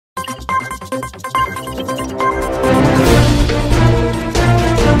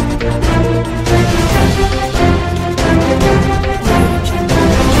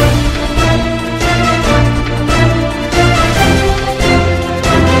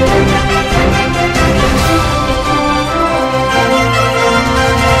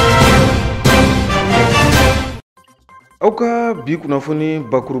Auka bi kunnafoni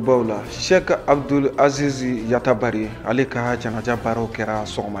bakurubaw la Sheikh Abdul Aziz Yatabari ale ka janaja baro kɛra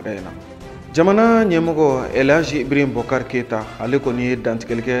sɔgɔmada in na. Jamana ɲɛmɔgɔ Elhaji Ibrahim Boubacar Keita ale kɔni ye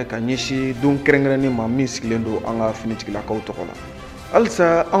dantigɛli kɛ ka ɲɛsin don kɛrɛnkɛrɛnnen ma min sigilen don an ka finitigilakaw tɔgɔ la.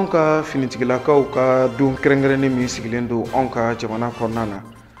 Halisa anw ka finitigilakaw ka don kɛrɛnkɛrɛnnen min sigilen don anw ka jamana kɔnɔna na.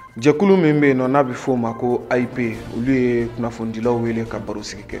 Jɛkulu min bɛ yen nɔ n'a bɛ f'o ma ko AIP olu ye kunnafonidilaw wele ka baro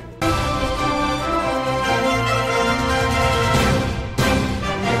sigi kɛ.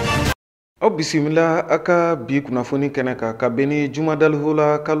 Aw bisimila aka bi kunnafoni kɛnɛ kan ka bɛn ni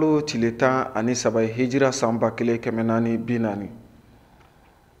jumadalihula kalo tile 13 hijira san 1440.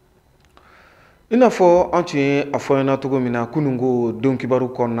 I n'a fɔ an tun ye a fɔ ɲɛna cogo min na kunungo don kibaru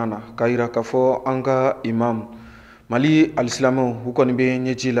kɔnɔna na ka yira k'a fɔ an ka imam Mali alisilamɛw u kɔni bɛ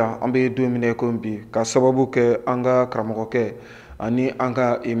ɲɛji la an bɛ don min na ko bi ka sababu kɛ an ka karamɔgɔkɛ ani an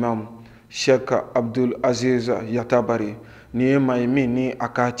ka imam Sheikh Abdul Aziz Yatabari ni ye maa ye min ni a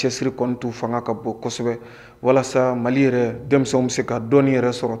ka cɛsiri kɔni t'u fanga ka bɔ kosɛbɛ walasa Mali yɛrɛ denmisɛnw bɛ se ka dɔnni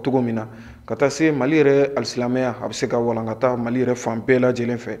yɛrɛ sɔrɔ cogo min na ka taa se Mali yɛrɛ alisilamɛya a bɛ se ka walankata Mali yɛrɛ fan bɛɛ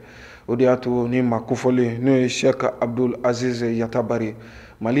lajɛlen fɛ. O de y'a to ni maa kofɔlen n'o ye Sheikh Abdul Aziz Yatabari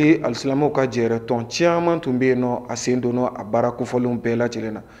Mali alisilamɛw ka jɛɛrɛ tɔn caman tun bɛ yen nɔ a sen donna a baara kofɔlenw bɛɛ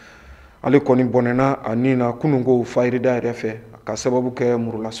lajɛlen na. Ale kɔni bɔnɛna a nin na kunungo fayirida yɛrɛ fɛ ka sababu kɛ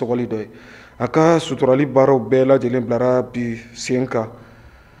murula sɔgɔli dɔ ye. A ka suturali baaraw bɛɛ lajɛlen bilara bi sen kan.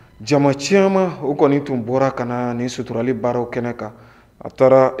 Jama caman o kɔni tun bɔra ka na ni suturali baaraw kɛnɛ kan. A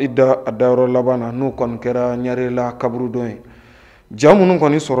taara i da a dayɔrɔ laban na n'o kɔni kɛra Ɲarela kaburu dɔ ye. Ja minnu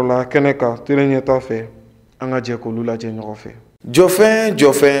kɔni sɔrɔla kɛnɛ kan tele ɲɛta fɛ an ka jɛ k'olu lajɛ ɲɔgɔn fɛ.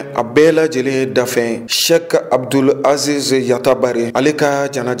 Jɔfɛn a bɛɛ lajɛlen dafɛn Sheikh Abdul Aziz Yatabari ale ka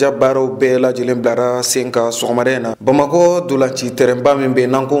janaja baaraw bɛɛ lajɛlen bilara sen kan sɔgɔmada in na. Bamakɔ dolanci terɛnba min bɛ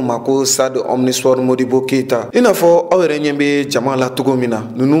n'an ko ma ko Stade Omnisport Modibo Keita. I n'a fɔ aw yɛrɛ ɲɛ bɛ jama la cogo min na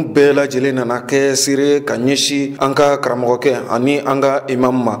ninnu bɛɛ lajɛlen nana kɛ sere ka ɲɛsin an ka karamɔgɔkɛ ani an ka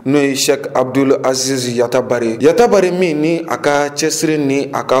imam ma n'o ye Sheikh Abdul Aziz Yatabari. Yatabari min ni a ka cɛsiri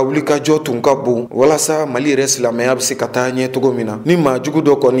ni a ka wulikajɔ tun ka bon walasa Mali yɛrɛ silamɛya bɛ se ka taa ɲɛ cogo min na. Ni maa jugu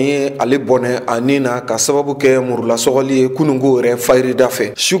dɔ kɔni ye ale bɔnɛ a nin na ka sababu kɛ murula sɔgɔli ye kunungo yɛrɛ fayirida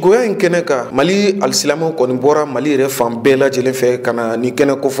fɛ. Suguya in kɛnɛ kan Mali alisilamɛw kɔni bɔra Mali yɛrɛ fan bɛɛ lajɛlen fɛ ka na nin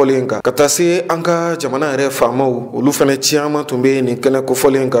kɛnɛ kofɔlen kan ka taa se an ka jamana yɛrɛ faamaw olu fana caman tun bɛ nin kɛnɛ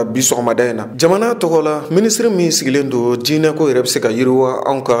kofɔlen kan bi sɔgɔmada in na. Jamana tɔgɔ la minisiri min sigilen don diinɛko yɛrɛ bɛ se ka yiriwa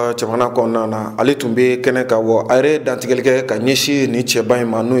anw ka jamana kɔnɔna na ale tun bɛ kɛnɛ kan wa a yɛrɛ dantigɛli kɛ ka ɲɛsin nin cɛba in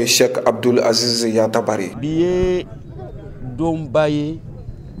ma n'o ye Sheikh Abdul Aziz Yatabari. Don baye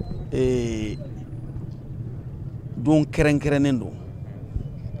don kɛrɛnkɛrɛnnen don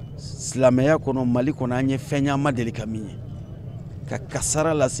silamɛya kɔnɔ Mali kɔnɔ an ye fɛn caman deli ka min ye ka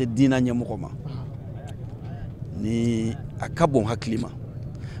kasara lase diinɛ ɲɛmɔgɔ ma ni a ka bon hakili ma.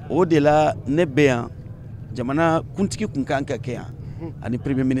 O de la ne bɛ yan jamana kuntigi kun kan ka kɛ yan ani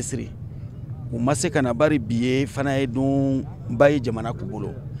premier ministre u ma se ka na bari bi ye fana ye don baye jamana ku bolo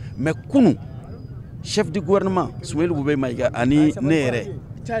mais kunu chef du gouvernement Ismael Keita ani ne yɛrɛ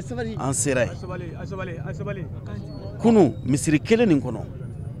an sera ye kunu misiri kelen nin kɔnɔ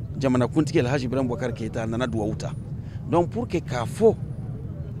jamana kuntigi Elhaji Ibrahim Boubacar Keita nana duwawu ta. Donc pour que k'a fɔ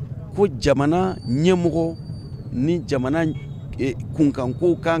ko jamana ɲɛmɔgɔ ni jamana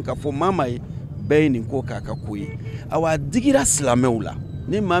kunkanko kan ka fɔ maa ye bɛɛ ye nin ko k'a ka ko ye. Awa digira silamɛw la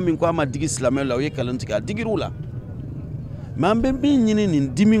ni maa min ko a ma digi silamɛw la o ye kalon tigɛ a digir'u la. Mais an bɛ min ɲini nin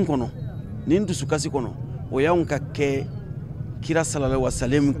dimi kɔnɔ nin dusukasi kɔnɔ o y'anw ka kɛ kira sallallahu alaihi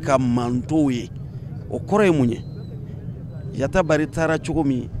wasallam ka mantow ye. O kɔrɔ ye mun ye Yatabari taara cogo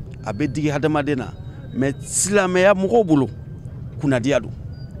min a bɛ digi hadamaden na mais silamɛya mɔgɔw bolo kunnadiya don.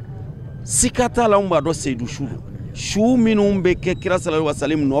 Sika t'a la anw b'a dɔn Seyidu su don su minnu bɛ kɛ kira sallallahu alaihi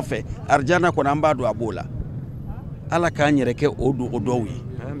wasallam nɔfɛ arijana kɔnɔ an b'a dɔn a b'o la. Ala k'an yɛrɛ kɛ o dɔw ye.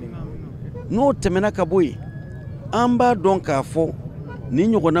 N'o tɛmɛna ka bɔ yen an b'a dɔn k'a fɔ ni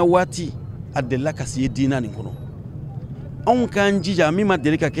ɲɔgɔnna waati a delila ka se diinɛ nin kɔnɔ. Anw k'an jija min ma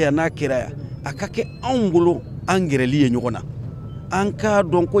deli ka kɛ yan n'a kɛra yan a ka kɛ anw bolo an gɛrɛli ye ɲɔgɔn na. An k'a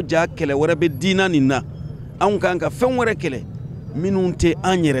dɔn ko ja kɛlɛ wɛrɛ bɛ diinɛ nin na anw k'an ka fɛn wɛrɛ kɛlɛ minnu tɛ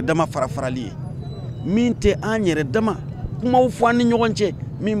an yɛrɛ dama farafarali ye min tɛ an yɛrɛ dama kumaw fɔ an ni ɲɔgɔn cɛ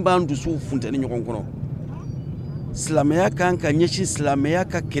min b'an dusuw funtɛni ɲɔgɔn kɔnɔ. Silamɛya kan ka ɲɛsin silamɛya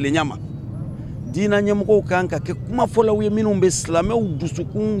ka kɛlɛɲa ma. Diinɛ ɲɛmɔgɔw kan ka kɛ kumafɔlaw ye minnu bɛ silamɛw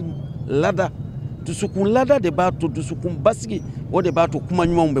dusukun lada. Dusukun lada de b'a to dusukun basigi o de b'a to kuma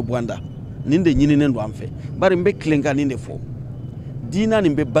ɲumanw bɛ bɔ an da. Nin de ɲininen don an fɛ bari n bɛ tilen ka nin de fɔ. Diinɛ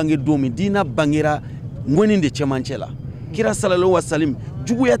nin bɛ bange don min diinɛ bangera ŋɔni de cɛmancɛ la. Kira sallallahu alaihi wasallam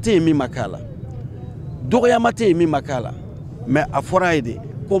juguya tɛ yen min ma k'a la. dɔgɔyama min ma k'a la mais a fɔra ye de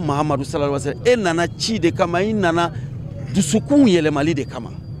ko Mahamadu sallallahu alaihi wasallam e nana ci de kama i nana dusukun yɛlɛmali de kama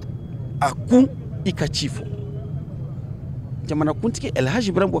a kun i ka ci fɔ jamanakuntigi Elhaji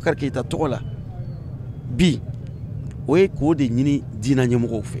Ibrahim Boubacar Keita tɔgɔ la bi o ye k'o de ɲini diinɛ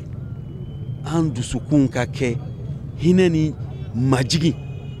ɲɛmɔgɔw fɛ an dusukun ka kɛ hinɛ ni majigi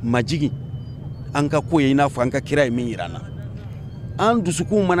an ka ko ye i n'a fɔ an ka kira ye min yira an na an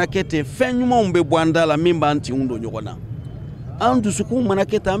dusukun mana kɛ ten fɛn ɲumanw bɛ bɔ an da la min b'an tinw don ɲɔgɔn na an dusukun mana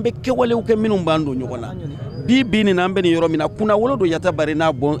kɛ ten an bɛ kɛwalew kɛ minnu b'an don ɲɔgɔn na bi nin an bɛ nin yɔrɔ min na kunna wolo don Yata Bari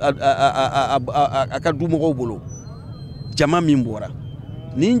n'a bɔn a ka dumɔgɔw bolo jama min bɔra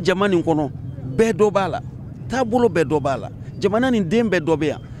nin jama nin kɔnɔ bɛɛ dɔ b'a la taabolo bɛɛ dɔ b'a la jamana nin den bɛɛ dɔ bɛ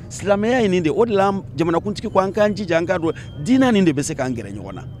yan silamɛya ye nin de o de la jamanakuntigi ko an k'an jija an k'a dɔn diinɛ nin de bɛ se k'an gɛrɛ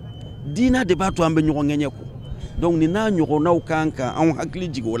ɲɔgɔn na diinɛ de b'a to an bɛ ɲɔgɔn ŋɛɲɛ ko donc nin n'a ɲɔgɔnnaw kan ka anw hakili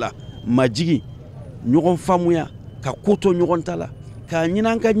jigin o la majigi ɲɔgɔn faamuya ka ko to ɲɔgɔn ta la ka ɲini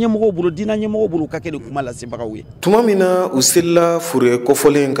an ka ɲɛmɔgɔw bolo diinɛ ɲɛmɔgɔw bolo ka kɛ de kuma lasebagaw ye tuma min na u selila fure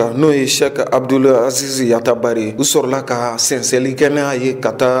kɔfɔlen kan n'o ye Sheikh Abdul Aziz Yata Bari u sɔrɔla ka sɛnsɛnli kɛ n'a ye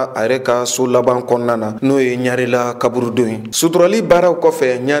ka taa a yɛrɛ ka so laban kɔnɔna na n'o ye Ɲarela kaburudon ye suturali baaraw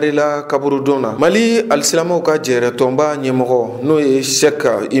kɔfɛ Ɲarela kaburudon na Mali alisilamɛw ka jɛrɛtɔnba ɲɛmɔgɔ n'o ye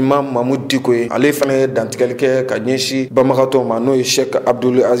Sheikh Imam Mahmud Diko ye ale fana ye dantigɛli kɛ ka ɲɛsin banbagatɔw ma n'o ye Sheikh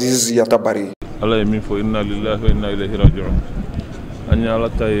Abdul Aziz Yata Bari Allah ye min fɔ inna lillahi wa inna ilayhi raji'un an ye Ala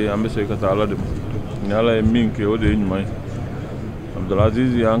ta ye an bɛ segin ka taa Ala de ma ni Ala ye min kɛ o de ye ɲuman ye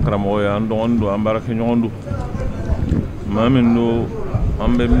Abdulaziz y'an karamɔgɔ ye an dɔgɔnin don an baarakɛɲɔgɔn don maa min don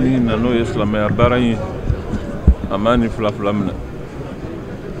an bɛ min na n'o ye silamɛya baara in ye a m'a ni fila minɛ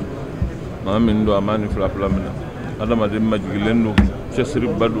maa min don a m'a ni fila minɛ adamaden majigilen don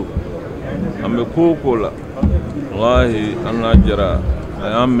cɛsiriba don an bɛ ko o ko la wallahi an n'a jara a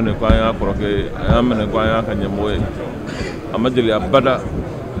y'an minɛ ko an y'a kɔrɔkɛ ye a y'an minɛ ko an y'a ka ɲɛmɔgɔ ye a ma deli abada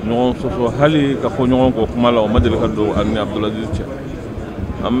ɲɔgɔn sɔsɔ hali ka fɔ ɲɔgɔn kɔ kuma la o ma deli ka don ani Abdulaziz cɛ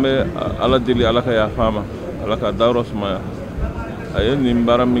an bɛ Ala deli Ala ka yafa ma Ala ka dayɔrɔ sumaya a ye nin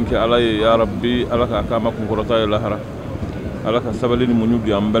baara min kɛ Ala ye ya Rabbi Ala ka k'a ma kunkɔrɔta ye lahara Ala ka sabali ni muɲu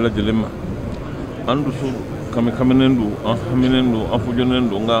di an bɛɛ lajɛlen ma an dusu kaminen don an haminen don an fujonnen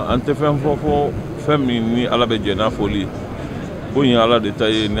don nka an tɛ fɛn fɔ fɛn min ni Ala bɛ jɛ n'a fɔli ye ko in ye Ala de ta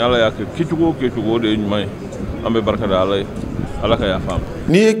ye ni Ala y'a kɛ kɛcogo o kɛcogo o de ye ɲuman ye an bɛ barika da Ala ye Ala ka yafa ma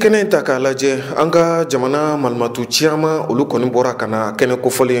n'i ye kɛnɛ ta k'a lajɛ an ka jamana malimatu caman olu kɔni bɔra ka na kɛnɛ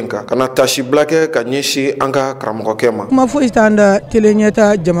kofɔlen kan ka na tasibila kɛ ka ɲɛsin an ka karamɔgɔkɛ ma kuma foyi t'an da tele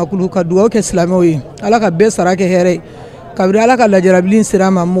ɲɛta jamakulu ka dugawu kɛ silamɛw ye Ala ka bɛɛ sara kɛ hɛrɛ ye kabiri Ala ka lajarabilin sera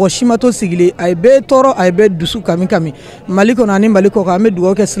ma mɔgɔ si ma to sigilen a ye bɛɛ tɔɔrɔ a ye bɛɛ dusu kami Mali kɔnɔ ani Mali kɔ kan an bɛ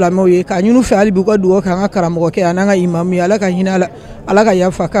dugawu kɛ silamɛw ye k'a ɲini u fɛ hali bi u ka dugawu kɛ an ka karamɔgɔkɛ an'an ka imamu ye Ala ka hinɛ la Ala ka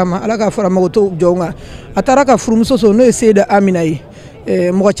yafa k'a ma Ala ka fara mɔgɔtɔw jɔnw kan a taara ka furumuso sɔrɔ n'o ye Seyida Amina ye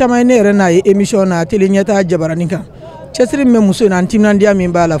mɔgɔ caman ye ne yɛrɛ n'a ye émission na tele ɲɛta jabaranin kan cɛsiri min bɛ muso in na timinandiya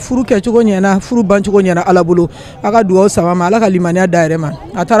min b'a la furu kɛcogo ɲɛna furu bancogo ɲɛna Ala bolo a ka dugawu sama ma Ala ka limaniya da yɛrɛ ma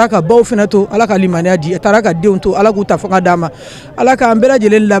a taara ka baw fana to Ala ka limaniya di a taara ka denw to Ala k'u ta fanga d'a ma Ala k'an bɛɛ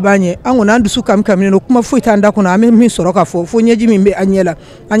lajɛlen laban ɲɛ an kɔni an dusu kaminen don kuma foyi t'an da kɔnɔ an bɛ min sɔrɔ ka fɔ fo ɲɛji min bɛ an ɲɛ la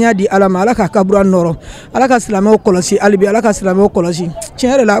an y'a di Ala ma Ala k'a kaburu an nɔrɔ Ala ka silamɛw kɔlɔsi hali bi Ala ka silamɛw kɔlɔsi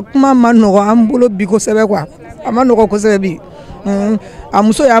tiɲɛ yɛrɛ la kuma ma nɔgɔ an bolo bi kosɛbɛ quoi a ma nɔgɔ kosɛbɛ bi a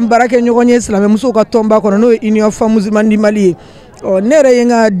muso y'an baara kɛ ɲɔgɔn ye silamɛ musow ka tɔnba kɔnɔ n'o ye Union Femme Musulmane du Mali ye ne yɛrɛ ye n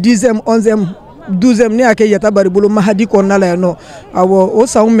ka 10e 11e 12e ne y'a kɛ Yata Bari bolo Mahadi kɔnɔna la yan nɔ awɔ o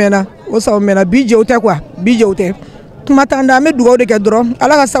sanw mɛnna bi jɛw tɛ quoi bi jɛw tɛ kuma t'an da an bɛ dugawu de kɛ dɔrɔn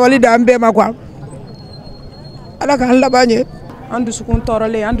Ala ka sabali da an bɛɛ ma quoi Ala k'an laban ɲɛ an dusukun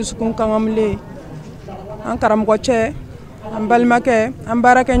tɔɔrɔlen an dusukun kangamilen an karamɔgɔ cɛ an balimakɛ an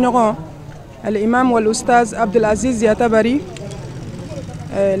baarakɛ ɲɔgɔn Al-Imam wal Ustaz Abdulaziz Yata Bari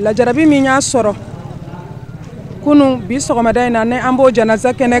lajarabi min y'a sɔrɔ kunu bi sɔgɔmada in na ne an b'o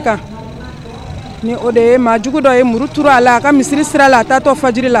janaza kɛnɛ kan ni o de ye maajugu dɔ ye muru turu a la a ka misiri sira la a taatɔ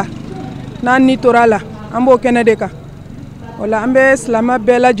fajiri la n'an ni tora a la an b'o kɛnɛ de kan o la an bɛ silamɛ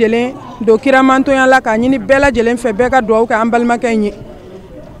bɛɛ lajɛlen don kiramantonya la k'a ɲini bɛɛ lajɛlen fɛ bɛɛ ka dugawu kɛ an balimakɛ in ye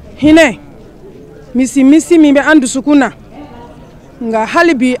hinɛ misi min bɛ an dusukun na nka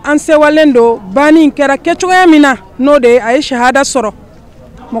hali bi an sewalen don banni in kɛra kɛcogoya min na n'o de ye a ye shahada sɔrɔ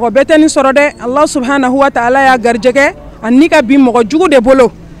mɔgɔ bɛɛ tɛ nin sɔrɔ dɛ Allah subhanahu wa ta'ala y'a garijɛgɛ ani ka bi mɔgɔ jugu de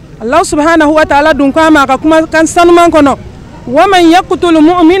bolo Allah subhanahu wa ta'ala dun k'a ma a ka kumakan sanuman kɔnɔ wa man yaqtul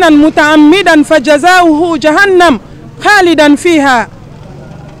mu'minan muta'ammidan fajaza'uhu jahannam khalidan fiha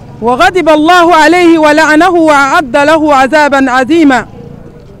wa ghadiba Allahu alayhi wa la'anahu wa a'adda lahu 'adaban 'azima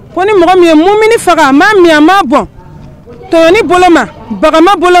ko ni mɔgɔ min ye mumini faga ma mi ma bɔn toni boloma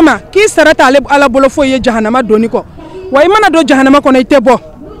bagama boloma ki sarata ala bolo fo ye jahannama doni ko wa imana do jahannama kono ite bo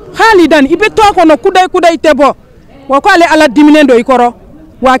halidan ibe to kono kudai ite bo wa ko ale ala diminen do ikoro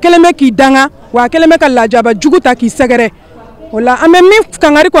wa keleme ki danga wa keleme ka lajaba juguta ki segere wala ame mi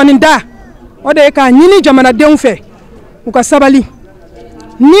kangari ko ninda o de ka nyini jamana den fe u ka sabali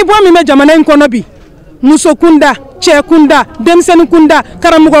ni bo mi me jamana en kono bi muso kunda che kunda demsen kunda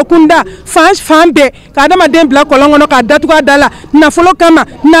karamugo kunda fambe ka dama den bla kolongono ka datuka dala na folo kama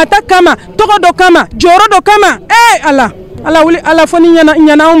na ta kama togo do kama joro do kama ala wuli ala foni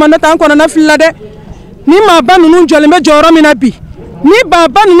nyana o manata kono na filade ni ma ba nunu jolembe joro mina bi ni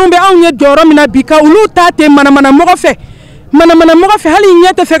baba nunu be awnye joro mina bi ka ulu tate mana mogo fe hali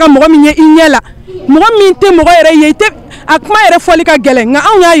nyete fe ka mogo minye inyela mogo minte mogo ere yete akuma ere foli ka gele nga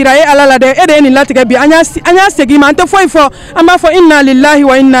awnya ira e ala la de ede ni latige bi anya segi ma ante foi fo ama fo inna lillahi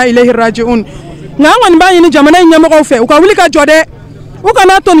wa inna ilaihi raji'un nga ngwan ba yini jamana nyamo fe uka wuli ka jode uka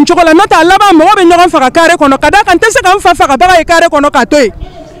na to ni chokola nota laba mogo be nyogon faka kare kono kada kan tese kan fa faka baga e kare kono ka toy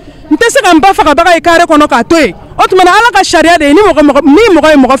ntese kan ba faka baga e kare kono ka toy otmana ala ka sharia de ni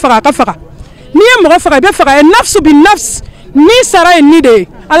mogo faka ka faka ni mogo faka be faka e nafsu bin nafs ni sara ni de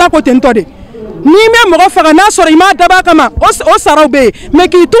ala ko tento de ni me mogo faka na soro ima daba kama o saraw be me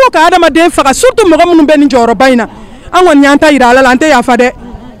ki to ka adama de faka surtout mogo munun be ni joro bayna angon nyanta ira ala ante ya fade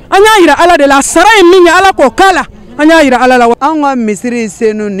anya ira ala de la sara min ya ala ko kala anya ira ala la anga misiri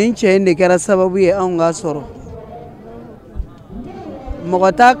senu ninche inde kera sababu ye anga soro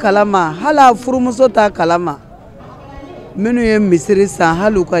mogo ta kalama hala furumuso ta kalama minu ye misiri san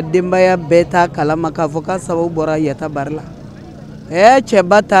halu ka dembaya beta kalama ka foka sababu bora yata barla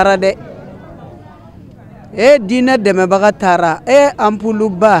cheba tara de dina deme baga tara ampulu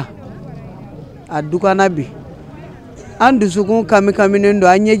ba adukana bi andu sukun kami nendo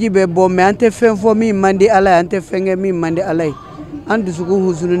anyeji be bo me ante fen fo mi mandi ala ante fenge mi mandi ala andu sukun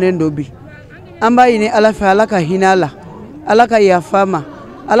husunu nendo bi amba ini ala fa ala ka hinala ala ka yafama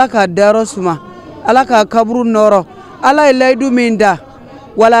ala ka darosuma ala ka kabru noro ala ilaydu minda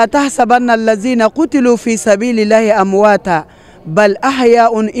wala tahsabanna allazina qutilu fi sabilillahi amwata bal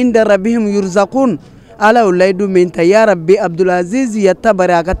ahya'un inda rabbihim yurzaqun ala ilaydu minta ya rabbi Abdul Aziz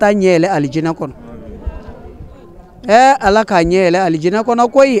yatabara kata nyele aljina kono ala ka nyele aljina kono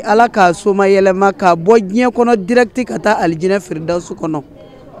koyi ala ka suma yele maka bodnye kono direct kata aljina firdaus kono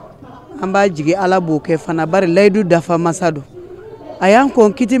amba jigi ala boke fana bari laydu dafa masado ayan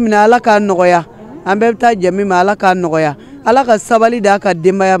kon kiti mina ala ka nogoya ambe ta jami ma ala ka nogoya ala ka sabali da ka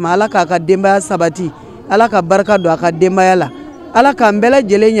dembaya ma ala ka dembaya sabati ala ka barka do ka dembaya la ala ka mbele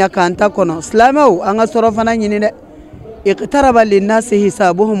jelenya ka anta kono islamaw anga soro fana nyini de iqtaraba linnasi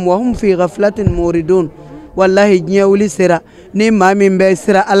hisabuhum wa hum fi ghaflatin muridun wallahi nyewuli sira ni mami mbe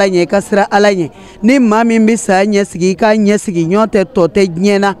sira ala nye ka sira ala nye ni mami mbi sa nyesigi ka nyesigi nyote tote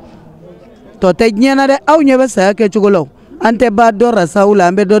nyena de aw nyebe sa ke chugolo ante ba do rasaula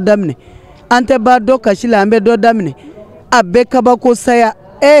ambe do damne ante ba do kashila ambe do damne abbe kabako saya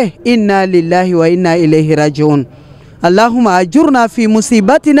inna lillahi wa inna ilaihi rajiun allahumma ajurna fi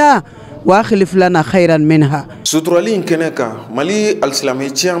musibatina wa akhlif lana khairan minha suturali kene ka mali alislamai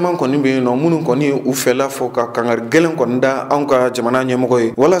chairman koni be no munun koni u fela fo ka kangar gelen konda an ka jamana nyemoko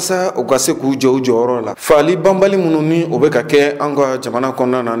wala sa o ka se ku joro la fali bambali mununi o be ka ke an ka jamana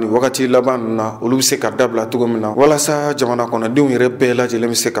konna na ni wakati laban na olu se ka dabla tugo mina wala sa jamana konna diw yere be la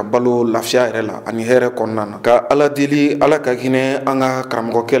jele se ka balo lafia yere la ani here konna na ka ala dili ala ka hine an ka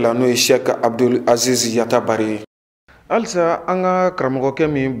karamgo kela no Sheikh Abdul Aziz Yatabari alsa anga karamogo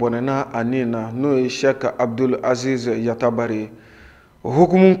kemi bonena anina no Sheikh Abdul Aziz Yatabari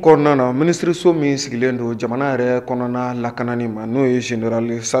hukumu konnana ministre so mi sigilendo jamana re konnana lakanani ma no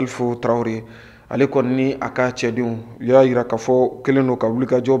general Salfu Traoré ale konni aka chedun ya ira kafo keleno ka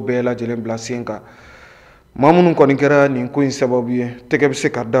wulika jo bela jelen blasenka mamunun konni kera ni ko sababu teke se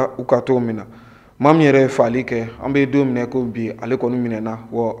kada ukato mina mam yere fali ke ambe domine ko bi ale konu minena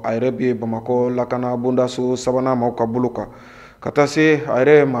wo ayre bi Bamako lakana bonda so sabana ma ka buluka kata se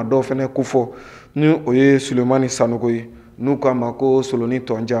ayre ma do fene kufo ni oye Sulemani Sanogoyi nu ka mako soloni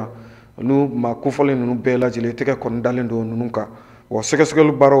tonja nu ma kufole nu bela jele teke kon dalendo nunka wo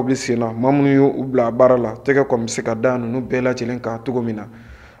sekesegelu baro bi sina mamunu yu ubla barala teke kom seka danu nu bela jelen ka tugomina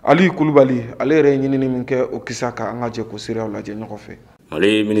Ali Kulubali ale re nyini minke okisaka angaje ko sira la je nyokofe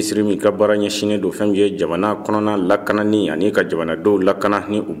Mali ministre min ka bara ɲɛsinnen do fɛn ye jamana kɔnɔna lakanani ani ka jamanadenw lakana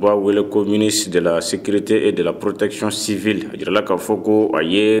ni u b'a wele ko ministre de la sécurité et de la protection civile a jirala k'a fɔ ko a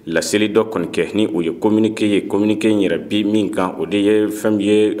ye laseli dɔ kɔni kɛ ni o ye communiqué in yɛrɛ bi min kan o de ye fɛn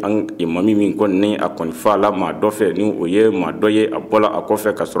ye an imami min kɔni ni a kɔni fa la maa dɔ fɛ ni o ye maa dɔ ye a bɔla a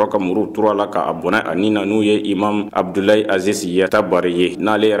kɔfɛ ka sɔrɔ ka muru tura la ka a bɔnɛ a nin na n'u ye imam Abdoulaye Aziz Yatabari ye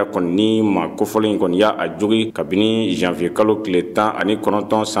n'ale yɛrɛ kɔni ni maa kofɔlen in kɔni y'a jogi kabini janvier kalo tile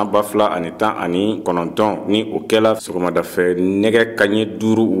 19 san 2019 ni o kɛla sɔgɔmada fɛ nɛgɛ kaɲɛ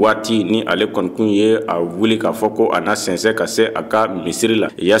 5 waati ni ale kɔni kun ye a wuli k'a fɔ ko a na sɛnsɛn ka se a ka misiri la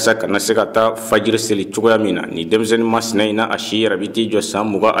yaasa kana se ka taa fajiri seli cogoya min na ni denmisɛnnin masina in na a si yɛrɛ bi t'i jɔ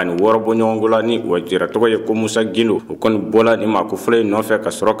san 26 bɔ ɲɔgɔnko la ni o jira tɔgɔ ye ko Moussa Gindo o kɔni bɔla ni maakofɔlen nɔfɛ ka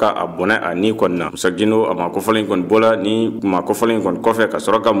sɔrɔ ka a bɔnɛ a ni kɔni na Moussa Gindo a maakofɔlen kɔni bɔla ni maakofɔlen kɔni kɔfɛ ka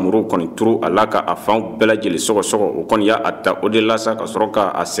sɔrɔ ka muru kɔni turu a la ka a fanw bɛɛ lajɛlen sɔgɔsɔgɔ o kɔni y'a ta o de la sa ka sɔrɔ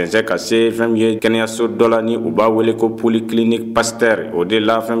ka a sɛnsɛn ka se fɛn ye kɛnɛyaso dɔ la ni u b'a wele ko polyclinique Pasteur o de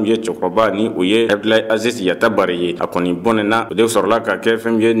la fɛn ye cɛkɔrɔba ni o ye Abdoulaye Aziz Yatabari ye a kɔni bɔnɛna o de sɔrɔla ka kɛ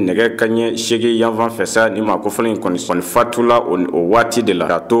fɛn ye nɛgɛ kaɲɛ 8 yanfan fɛ sa ni maakofɔlen kɔni fatula o waati de la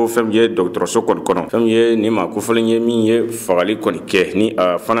k'a to fɛn ye dɔgɔtɔrɔso kɔni kɔnɔ fɛn ye ni maakofɔlen ye min ye fagali kɔni kɛ ni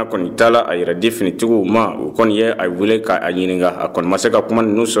a fana kɔni taala a yɛrɛ di finitigiw ma o kɔni ye a wele ka a ɲininka a kɔni ma se ka kuma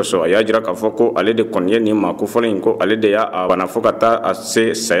ninnu sɔsɔ a y'a jira k'a fɔ ko ale de kɔni ye ni maakofɔlen ko ale de y'a bana fɔ ka taa a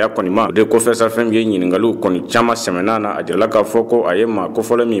se saya kɔni ma o de kɔfɛ sa fɛn ye ɲininkaliw kɔni caman sɛmɛnna na a jirala k'a fɔ ko a ye maa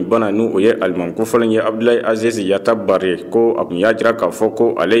kofɔlen min bana n'o ye alimami kofɔlen ye Abdoulaye Aziz Yatabari ko a kun y'a jira k'a fɔ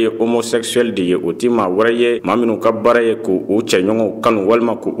ko ale ye homosexuel de ye o ti maa wɛrɛ ye maa minnu ka baara ye k'u cɛɲɔgɔnw kanu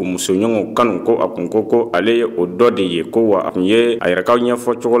walima k'u musoɲɔgɔnw kanu ko a kun ko ale ye o dɔ de ye ko wa a kun ye a yɛrɛ ka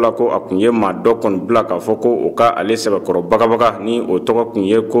ɲɛfɔ cogo la ko a kun ye maa dɔ kɔni bila k'a fɔ ko o ka ale sɛbɛkɔrɔ bagabaga ni o tɔgɔ kun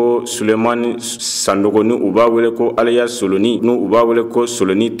ye ko Sulemani Sandogo ni u b'a wele ko alias Soloni ni u b'a wele ko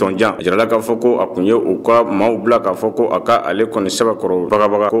Soloni Tɔnjan a jirala k'a fɔ ko a kun ye u ka maaw bila k'a fɔ ko a ka ale kɔni sɛbɛkɔrɔ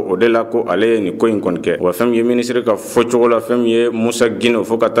bagabaga ko o de la ko ale ye nin ko in kɔni kɛ wa fɛn ye ministre ka fɔcogo la fɛn ye Moussa Gindo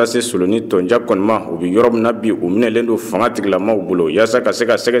fo ka taa se Soloni Tɔnjan kɔni ma u bi yɔrɔ min na bi u minɛlen don fanga tigilamaw bolo yaasa ka se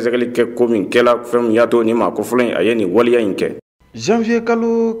ka sɛgɛsɛgɛli kɛ ko min kɛla fɛn y'a to ni maakofɔlen a ye nin waliya in kɛ janvier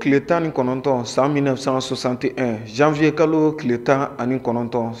kalo tile 19 san 1961 janvier kalo tile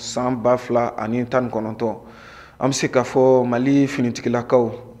 19 san 2019 an bɛ se k'a fɔ Mali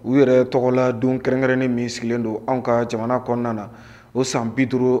finitigilakaw u yɛrɛ tɔgɔla don kɛrɛnkɛrɛnnen min sigilen don anw ka jamana kɔnɔna na o san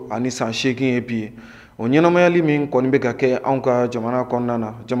 50 ani san 8 ye bi ye o ɲɛnamayali min kɔni bɛ ka kɛ anw ka jamana kɔnɔna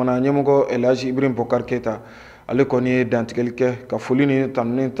na jamana ɲɛmɔgɔ Elhaji Boubacar Keita ale kɔni ye dantigɛli kɛ ka foli ni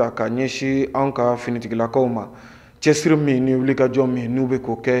tanuni ta ka ɲɛsin anw ka finitigilakaw ma cɛsiri min ni wulikajɔ min n'u bɛ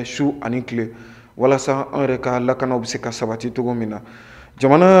k'o kɛ su ani tile walasa an yɛrɛ ka lakanaw bɛ se ka sabati cogo min na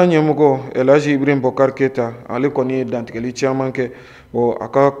jamana ɲɛmɔgɔ Elhaji Boubacar Keita ale kɔni ye dantigɛli caman kɛ a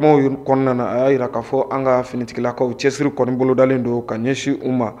ka kumaw kɔnɔna na a y'a jira k'a fɔ an ka finitigilakaw cɛsiri kɔni bolodalen don ka ɲɛsin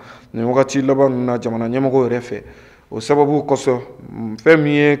u ma nin wagati laban ninnu na jamana ɲɛmɔgɔ yɛrɛ fɛ o sababu kosɔn fɛn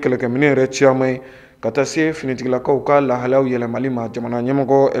min ye kɛlɛkɛminɛ yɛrɛ caman ye ka taa se finitigilakaw ka lahalaw yɛlɛmali ma jamana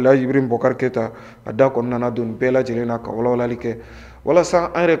ɲɛmɔgɔ Elhaji Boubacar Keita a da kɔnɔna na don bɛɛ lajɛlen na ka walawalali kɛ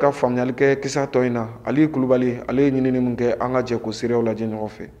walasa an yɛrɛ ka faamuyali kɛ kisa tɔ in na Ali Kulubali ale ye ɲinini min kɛ an ka jɛ ko seerew lajɛ ɲɔgɔn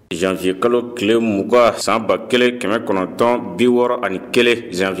fɛ janvier kalo tile 20 san 1961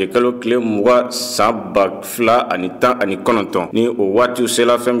 janvier kalo tile 20 san 2019 ni o waatiw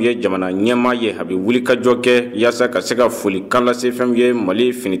sela fɛn ye jamana ɲɛma ye a bɛ wulikajɔ kɛ yaasa ka se ka foli kan lase fɛn ye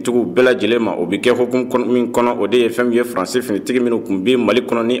Mali finitigiw bɛɛ lajɛlen ma o bɛ kɛ hukumu min kɔnɔ o de ye fɛn ye faransi finitigi minnu kun bɛ Mali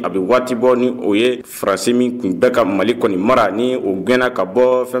kɔnɔ ni a bɛ waati bɔ ni o ye faransi min kun bɛ ka Mali kɔni mara ni o gɛnna ka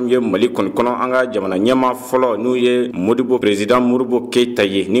bɔ fɛn ye Mali kɔni kɔnɔ an ka jamana ɲɛma fɔlɔ n'u ye président Modibo Keita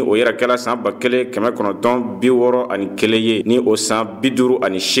ye ni o yɛrɛ kɛla san 1961 ye ni o san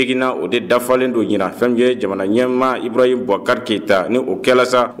 58 o de dafalen don ɲina fɛn ye jamana ɲɛma Ibrahim Boubacar Keita ni o kɛla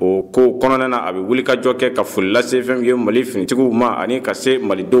sa o ko kɔnɔna na a bɛ wulikajɔ kɛ ka foli lase fɛn ye Mali finitigiw ma ani ka se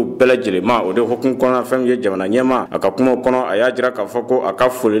malidenw bɛɛ lajɛlen ma o de hukumu kɔnɔna fɛn ye jamana ɲɛma a ka kumaw kɔnɔ a y'a jira k'a fɔ ko a ka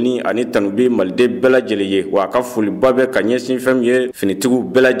folini ani tanubi maliden bɛɛ lajɛlen ye wa a ka foliba bɛ ka ɲɛsin fɛn ye finitigiw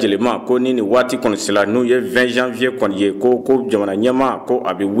bɛɛ lajɛlen ma ko ni nin waati kɔni sela n'u ye 20 janvier kɔni ye ko jamana ɲɛma ko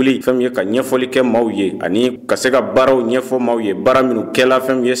a bɛ wuli fɛn ye ka ɲɛfɔli kɛ maaw ye ani ka se ka baaraw ɲɛfɔ maaw ye baara minnu kɛla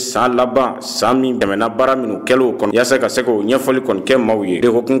fɛn ye san laban san min tɛmɛna baara minnu kɛl'o kɔnɔ yaasa ka se k'o ɲɛfɔli kɔni kɛ maaw ye de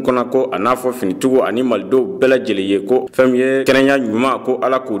hukumu kɔnɔ ko a n'a fɔ finitigiw ani malidenw bɛɛ lajɛlen ye ko fɛn ye kɛnɛya ɲuman ko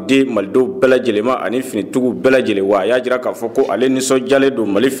Ala k'o di malidenw bɛɛ lajɛlen ma ani finitigiw bɛɛ lajɛlen wa a y'a jira k'a fɔ ko ale nisɔndiyalen don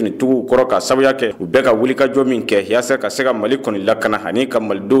Mali finitigiw kɔrɔ ka sabuya kɛ u bɛɛ ka wulikajɔ min kɛ yaasa ka se ka Mali kɔni lakana ani ka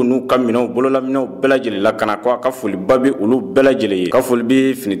malidenw n'u ka minɛnw bololaminɛw bɛɛ lajɛlen lakana ko a ka foliba bɛ olu bɛɛ lajɛlen ye ka foli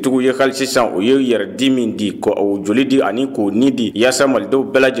bɛ finitigiw ye hali sisan o ye yɛrɛ di min di ko o joli di ani k'o ni di yaasa malidenw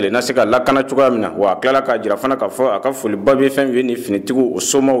bɛɛ lajɛlen na se ka lakana cogoya min na wa a tilala k'a jira fana k'a fɔ a ka foliba bɛ fɛn ye ni finitigiw o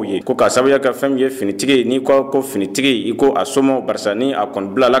somaw ye ko k'a sababuya kɛ fɛn ye finitigi ye n'i ko ko finitigi i ko a somaw barisa ni a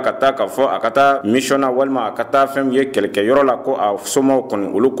kɔni bilala ka taa k'a fɔ a ka taa mission na walima a ka taa fɛn ye kɛlɛkɛyɔrɔ la ko a somaw kɔni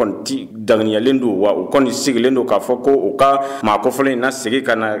olu kɔni ti daganiyalen don wa u kɔni sigilen don k'a fɔ ko u ka maa kofɔlen na segi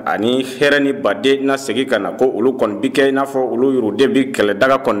ka na ani hɛrɛ ni baden na segi ka na ko olu kɔni bi kɛ i n'a fɔ olu yuruden bi kɛlɛ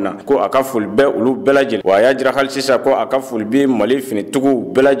daga kɔni na ko a ka foli bɛ olu bɛɛ lajɛlen wa a y'a jira hali sisan ko a ka foli bi Mali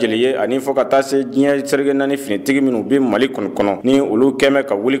finitigiw bɛɛ lajɛlen ye ani fɔ ka taa se diɲɛ serege naani finitigi minnu bi Mali kɔnɔ ni olu kɛmɛ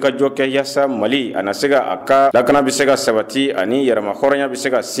ka wuli ka jɔ kɛ yaasa Mali a na se ka a ka lakana bɛ se ka sabati ani yɛrɛma hɔrɔnya bɛ se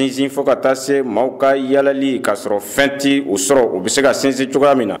ka sinsin fɔ ka taa se maaw ka yalali k'a sɔrɔ fɛn ti o sɔrɔ o bɛ se ka sinsin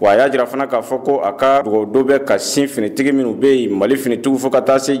cogoya min na wa a y'a jira fana k'a fɔ ko a ka dugawu dɔ bɛ ka sin finitigi minnu bɛ yen Mali finitigiw fɔ ka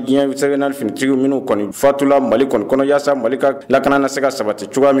taa se diɲɛ serege naani finitigi minnu kɔni fatula Mali kɔnɔ yaasa Mali ka lakana na se ka sabati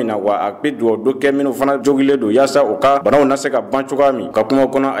cogoya min na wa a bɛ dugawu dɔ kɛ minnu fana jogilen don yaasa o ka banaw na se ka ban cogoya min ka kuma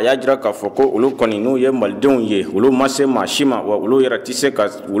kɔnɔ a y'a jira k'a fɔ ko olu kɔni n'u ye malidenw ye olu ma se maa si ma wa olu yɛrɛ tɛ se ka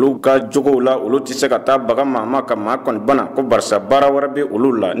olu ka jogow la olu tɛ se ka taa baga maa ma ka maa kɔni bana ko barisa baara wɛrɛ bɛ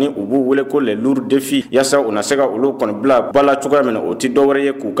olu la ni u b'u wele ko les lourds défis yaasa u na se ka olu kɔni bila bala cogoya min na o tɛ dɔwɛrɛ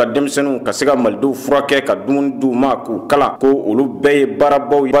ye k'u ka denmisɛnninw ka se ka malidenw furakɛ ka dumuni d'u ma k'u kalan ko olu bɛɛ ye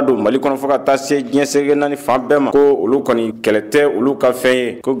baarabaw ye ba don Mali kɔnɔ fɔ ka taa se diɲɛ serege naani fan bɛɛ ma ko olu kɔni kɛlɛ tɛ olu ka fɛn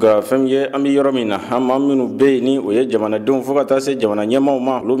ye ko nka fɛn ye an bɛ yɔrɔ min na an maa minnu bɛ yen ni o ye jamanadenw fɔ ka taa se jamana ɲɛmaaw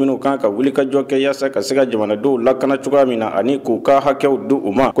ma olu minnu kan ka wuli ka jɔ kɛ yaasa ka se ka jamanadenw lakana cogoya min na ani k'u ka hakɛw di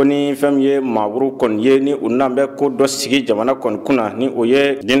u ma ko ni fɛn ye maaburu kɔni ye ni u n'an bɛ ko dɔ sigi jamana kɔni kunna ni o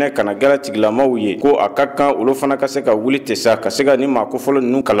ye diinɛ kana gɛlɛ tigilamaw ye ko a ka kan olu fana ka se ka wuli ten sa ka se ka ni maa kofɔlɔ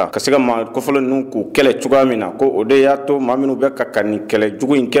ninnu kalan ka se ka maa kofɔlɔ ninnu k'u kɛlɛ cogoya min na ko o de y'a to maa minnu bɛ ka nin kɛlɛ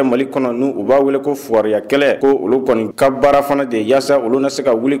jugu in kɛ Mali kɔnɔ n'u u b'a wele ko fugariya kɛlɛ ko olu kɔni ka baara fana de yaasa olu na se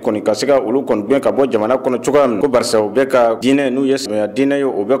ka wuli kɔni ka se ka olu kɔni gɛn ka bɔ jamana kɔnɔ cogoya min ko barisa u bɛ ka diinɛ n'u ye silamɛya diinɛ ye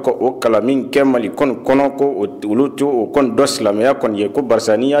o bɛ ka o kalan min kɛ Mali kɔnɔ ko olu to o kɔni dɔ silamɛya kɔni ye ko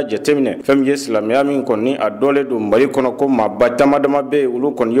barisa n'i y'a jateminɛ fɛn min ye silamɛya min kɔni a dɔlen don Mali kɔnɔ ko maaba dama dama bɛ yen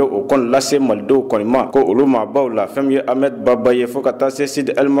olu kɔni ye o kɔni lase malidenw kɔni ma ko olu maabaw la fɛn min ye Ahmed Baba ye fo ka taa se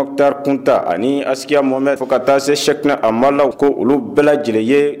Sidi El Mokhtar Kunta ani Asikia Mohamed fo ka taa se Shekna Amalaw ko olu bɛɛ lajɛlen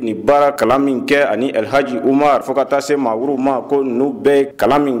ye ni baara kalan min kɛ ani El Haji Umar fo ka taa se Mawuru ma ko n'u bɛɛ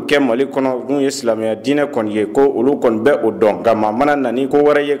kalan min kɛ Mali kɔnɔ n'u ye silamɛya diinɛ kɔni ye ko olu kɔni bɛ o dɔn nka maa mana nani ko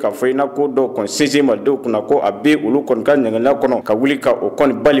wɛrɛ ye k'a fɔ i na ko dɔ kɔni sinsin malidenw kunna ko a bɛ olu kɔni ka ɲɛgɛnna kɔnɔ ka wuli ka o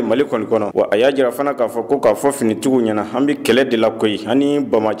kɔni bali Mali kɔni kɔnɔ wa a y'a jira fana k'a fɔ ko k'a fɔ finitigiw ɲɛna an bɛ kɛlɛ de la koyi ani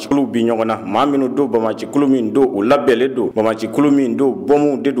bamacikuluw bi ɲɔgɔn na maa minnu don bamacikulu min don o labɛnlen don bamacikulu min don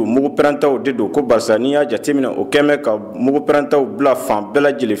bɔnmuw de don mugu pɛrɛntaw de don ko barisa n'i y'a jateminɛ o kɛmɛ ka mugu pɛrɛntaw bila fan bɛɛ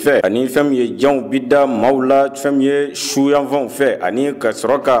lajɛlen fɛ ani fɛn min ye janw bi da maaw la fɛn min ye suyanfanw fɛ ani ka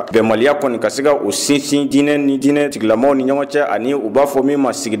sɔrɔ ka bɛnbaliya kɔni ka se ka o sinsin diinɛ ni diinɛ tigilamaw ni ɲɔgɔn cɛ ani u b'a fɔ min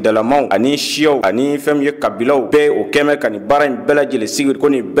ma sigidalamaw ani siyaw ani fɛn min ye kabilaw bɛɛ o kɛmɛ ka nin baara in bɛɛ lajɛlen sigi ko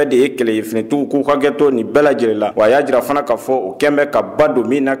nin bɛɛ de ye kɛlɛ ye finitigiw k'u hakɛ to nin bɛɛ lajɛlen la wa a y'a jira fana k'a fɔ o kɛmɛ ka ba don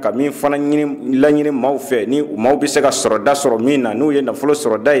min na ka min fana laɲini maaw fɛ ni maaw bɛ se ka sɔrɔda sɔrɔ min na n'u ye nafolo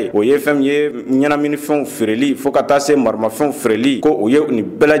sɔrɔda ye o ye fɛn min ye ɲɛnaminifɛnw feereli fo ka taa se marimafɛnw feereli ko o ye nin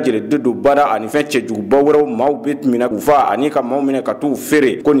bɛɛ lajɛlen de don baara ani fɛn cɛjuguba wɛrɛw maaw bɛ minɛ k'u fa ani ka maaw minɛ ka t'u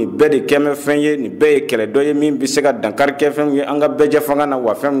feere ko nin bɛɛ de kɛmɛ fɛn ye nin bɛɛ ye kɛlɛ dɔ ye min bɛ se ka dankari kɛ fɛn ye an ka bɛɛ jɛ fanga na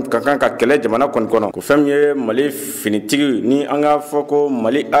wa fɛn ka kan ka kɛlɛ jamana kɔni kɔnɔ ko fɛn ye Mali finitigi ni an ka fɔ ko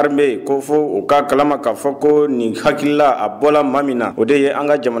Mali armée ko fo o ka kalama k'a fɔ ko nin hakilila a bɔla maa min na o de ye an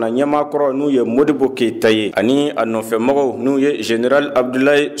ka jamana ɲɛmaa kɔrɔ n'u ye Modibo Keita ye ani a nɔfɛmɔgɔw n'u ye général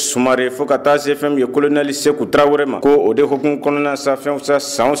Abdoulaye Soumare fo ka taa se fɛn ye colonel Sekou Traoré ma ko o de hokumu kɔnɔna sa fɛn sa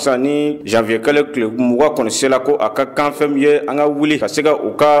san o san ni janvier kalo tile 20 kɔni sela ko a ka kan fɛn ye an ka wuli ka se ka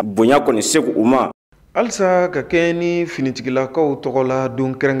u ka bonya kɔni segu u ma alisa ka kɛ ni finitigilakaw tɔgɔ la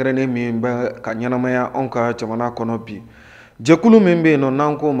don kɛrɛnkɛrɛnnen min bɛ ka ɲɛnamaya anw ka jamana kɔnɔ bi jɛkulu min bɛ yen nɔ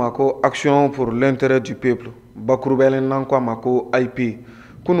n'an ko ma ko action pour l'intérêt du peuple bakurubɛlen n'an ko a ma ko IP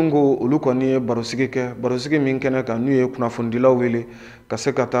kunun ko olu kɔni ye barosigi kɛ barosigi min kɛnɛ kan n'u ye kunnafonidilaw wele ka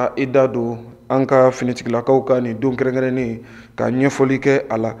se ka taa i da don an ka finitigilakaw ka nin don kɛrɛnkɛrɛnnen ka ɲɛfɔli kɛ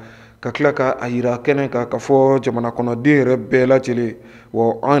a la ka tila ka a yira kɛnɛ kan ka fɔ jamana kɔnɔden yɛrɛ bɛɛ lajɛlen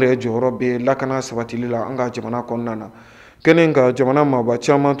wa an yɛrɛ jɔyɔrɔ bɛ lakana sabatili la an ka jamana kɔnɔna na kɛnɛ ka jamana maaba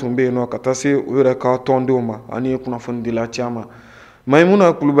caman tun bɛ yen nɔ ka taa se u yɛrɛ ka tɔndenw ma ani kunnafonidila caman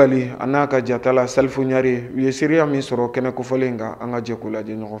Maimuna Kulubali anaka jatala Salif Niare u ye seereya min sɔrɔ kɛnɛ kofɔlen kan an ka jɛ k'o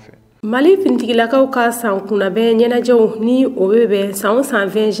lajɛ ɲɔgɔn fɛ. Mali fintigilakaw ka san kunnabɛn ɲɛnajɛw ni o bɛ bɛn san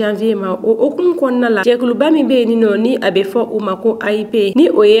 20 janvier ma o okumu kɔnɔna la jɛkuluba min bɛ yen nɔ ni a bɛ fɔ u ma ko AIP ni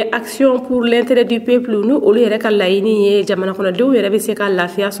o ye Action pour l'intérêt du peuple ni olu yɛrɛ ka laɲini ye jamana kɔnɔdenw yɛrɛ bɛ se ka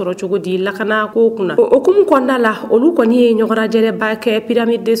lafiya sɔrɔ cogo di lakana ko kunna o okumu kɔnɔna la olu kɔni ye ɲɔgɔnajɛrɛba kɛ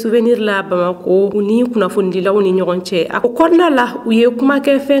pyramide de souvenir la Bamako u ni kunnafonidilaw ni ɲɔgɔn cɛ o kɔnɔna la u ye kuma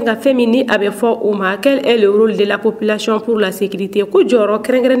kɛ fɛn ka fɛn min ni a bɛ fɔ u ma quel est le rôle de la population pour la sécurité ko jɔyɔrɔ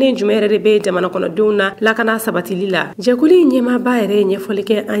kɛrɛnkɛrɛnnen jumɛn yɛrɛ de bɛ jamana kɔnɔdenw na lakana sabatili la jɛkuli ɲɛmaaba yɛrɛ ɲɛfɔli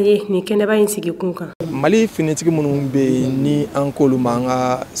kɛ an ye ni kɛnɛba in sigi kun kan. Mali finitigi minnu bɛ ni an k'olu ma an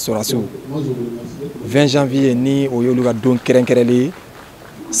ka sɔrɔsiw 20 janvier ni o y'olu ka don kɛrɛnkɛrɛnlen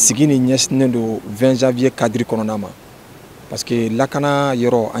sigi ni ɲɛsinnen don 20 janvier cadre kɔnɔna ma parce que lakana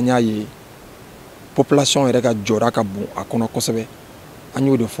yɔrɔ an y'a ye population yɛrɛ ka jɔda ka bon a kɔnɔ kosɛbɛ an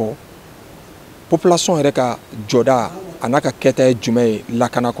y'o de fɔ population yɛrɛ ka jɔda a n'a ka kɛta ye jumɛn ye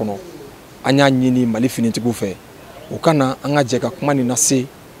lakana kɔnɔ an y'a ɲini Mali finitigiw fɛ u kana an ka jɛ ka kuma nin lase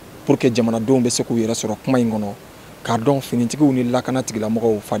pour que jamanadenw bɛ se k'u yɛrɛ sɔrɔ kuma in kɔnɔ k'a dɔn finitigiw ni lakana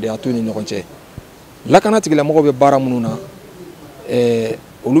tigilamɔgɔw fadenya t'u ni ɲɔgɔn cɛ lakana tigilamɔgɔw bɛ baara minnu na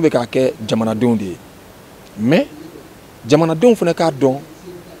olu bɛ k'a kɛ jamanadenw de ye mais jamanadenw fana k'a dɔn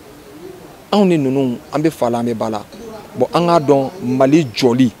anw ni ninnu an bɛ fa la an bɛ ba la bon an k'a dɔn Mali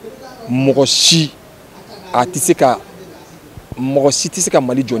jɔli mɔgɔ si tɛ se ka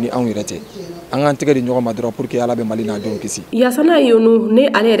Mali jɔ ni anw yɛrɛ tɛ an k'an tɛgɛ di ɲɔgɔn ma dɔrɔn pour que Ala bɛ Mali n'a denw kisi. Yasana Yonu ne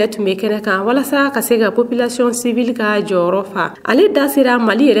ale yɛrɛ tun bɛ kɛnɛ kan walasa ka se ka population civile ka jɔyɔrɔ fa ale da sera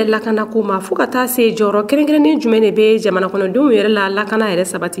Mali yɛrɛ lakana ko ma fo ka taa se jɔyɔrɔ kɛrɛnkɛrɛnnen jumɛn de bɛ jamana kɔnɔdenw yɛrɛ la lakana yɛrɛ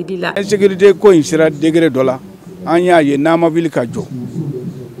sabatili la. Insécurité ko in sera degré dɔ la an y'a ye n'a ma wuli ka jɔ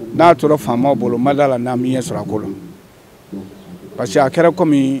n'a tora faamaw bolo ma da la n'a mi ɲɛ sɔrɔ a ko la parce que a kɛra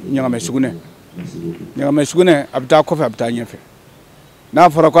komi ɲagamɛ sugunɛ a bɛ taa kɔfɛ a bɛ taa ɲɛfɛ n'a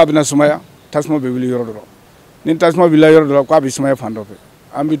fɔra ko a bɛna sumaya tasuma bɛ wuli yɔrɔ dɔ la ni tasuma wulila yɔrɔ dɔ la ko a bɛ sumaya fan dɔ fɛ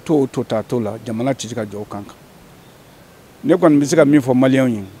an bɛ to la jamana tɛ se ka jɔ o kan ne kɔni bɛ se ka min fɔ maliyɛnw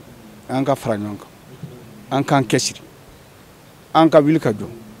ye an ka fara ɲɔgɔn kan an k'an cɛsiri an ka wuli ka jɔ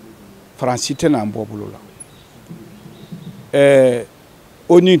Faransi tɛ n'an bɔ bolo la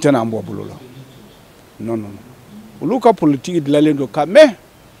ONU tɛ n'an bɔ bolo la non olu ka politique dilanlen don ka mɛn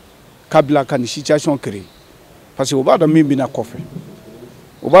ka bila ka ni situation créer parce que u b'a dɔn min bɛna kɔfɛ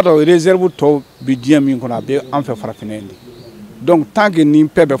u b'a dɔn réserve tɔw bi diɲɛ min kɔnɔ a bɛ an fɛ farafinna yen de donc tant que nin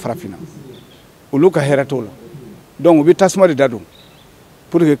bɛɛ bɛ farafinna olu ka hɛrɛ t'o la donc u bɛ tasuma de da don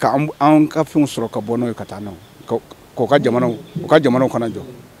pour que k'an ka fɛnw sɔrɔ ka bɔ n'o ye ka taa n'o k'u ka jamanaw kana jɔ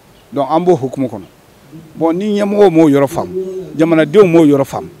donc an b'o hukumu kɔnɔ bon ni ɲɛmɔgɔw m'o yɔrɔ faamu jamanadenw m'o yɔrɔ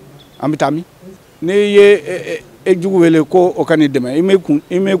faamu an bɛ taa min n'i ye jugu wele ko o ka nin dɛmɛ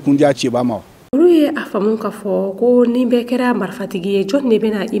i m'e kun di a cibaa ma wa. Olu ye a faamu k'a fɔ ko ni bɛɛ kɛra marifatigi ye jɔn de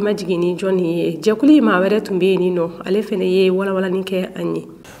bɛna i majigin ni jɔn ye jɛkuli maa wɛrɛ tun bɛ yen nɔ ale fana ye walawalani kɛ an ye.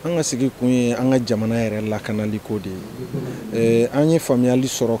 An ka sigi kun ye an ka jamana yɛrɛ lakanali ko de ye an ye faamuyali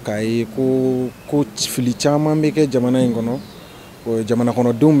sɔrɔ k'a ye ko fili caman bɛ kɛ jamana in kɔnɔ jamana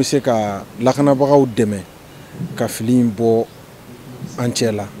kɔnɔdenw bɛ se ka lakanabagaw dɛmɛ ka fili in bɔ an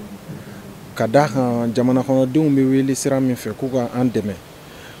cɛ la ka d'a kan jamana kɔnɔdenw bɛ wele sira min fɛ k'u ka an dɛmɛ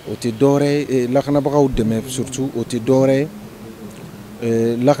o tɛ dɔwɛrɛ ye lakanabagaw dɛmɛ surtout o tɛ dɔwɛrɛ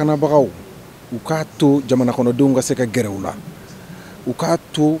ye lakanabagaw u k'a to jamana kɔnɔdenw ka se ka gɛrɛ u la u k'a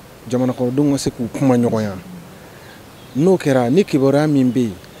to jamana kɔnɔdenw ka se k'u kuma ɲɔgɔnya n'o kɛra ni kibaruya min bɛ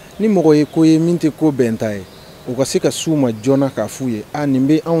yen ni mɔgɔ ye ko ye min tɛ ko bɛn ta ye u ka se ka s'u ma joona k'a f'u ye nin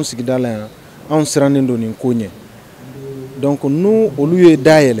bɛ anw sigida la yan anw sirannen don nin ko ɲɛ donc n'u olu ye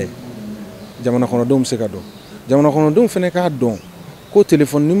dayɛlɛ jamana kɔnɔdenw bɛ se ka dɔn jamana kɔnɔdenw fana k'a dɔn ko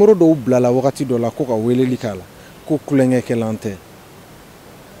téléphone numéro dɔw bilala wagati dɔ la ko ka weleli k'a la ko kulonkɛkɛlan tɛ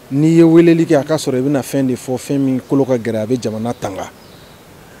n'i ye weleli kɛ a ka sɔrɔ i bɛna fɛn de fɔ fɛn min kolo ka gɛrɛ a bɛ jamana tanga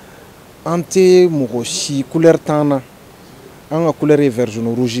an tɛ mɔgɔ si couleur t'an na an ka couleur ye vert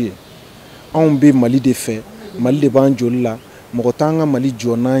jaune rouge ye anw bɛ Mali de fɛ Mali de b'an joli la mɔgɔ t'an ka Mali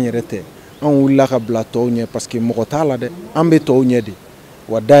jɔ n'an yɛrɛ tɛ anw wulila ka bila tɔw ɲɛ parce que mɔgɔ t'a la dɛ an bɛ tɔw ɲɛ de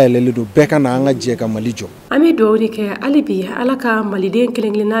wa dayɛlɛlen don bɛɛ ka na an ka jɛ ka Mali jɔ. An bɛ dugawu de kɛ hali bi Ala ka maliden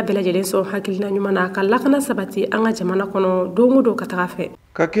kelen-kelenna bɛɛ lajɛlen sɔn hakilina ɲuman na ka lakana sabati an ka jamana kɔnɔ don o don ka taga fɛ.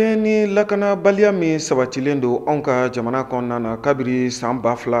 Ka kɛ ni lakanabaliya min sabatilen don anw ka jamana kɔnɔna na kabiri san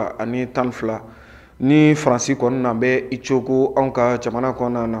 2012 ni Faransi kɔni nan bɛ i cogo anw ka jamana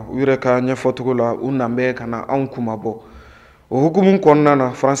kɔnɔna na u yɛrɛ ka ɲɛfɔcogo la u nan bɛ ka na anw kumabɔ o hukumu kɔnɔna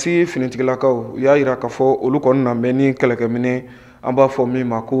na Faransi finitigilakaw u y'a jira k'a fɔ olu kɔni nan bɛ ni kɛlɛkɛminɛ an b'a fɔ min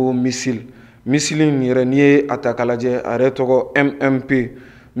ma ko missile misili nin yɛrɛ n'i ye a ta k'a lajɛ a yɛrɛ tɔgɔ MMP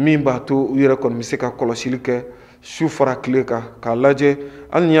min b'a to u yɛrɛ kɔni bɛ se ka kɔlɔsili kɛ su fara tile kan k'a lajɛ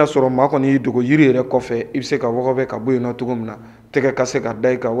hali n'i y'a sɔrɔ maa kɔni y'i dogo yiri yɛrɛ kɔfɛ i bɛ se ka wɔgɔbɛ ka bɔ yen nɔ cogo min na tɛgɛ ka se ka da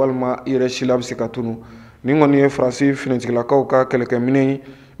i kan walima i yɛrɛ sila bɛ se ka tunu nin kɔni ye Faransi finitigilakaw ka kɛlɛkɛminɛ ye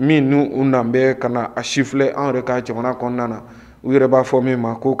min n'u nan bɛ ka na a sifilɛ an yɛrɛ ka jamana kɔnɔna na u yɛrɛ b'a fɔ min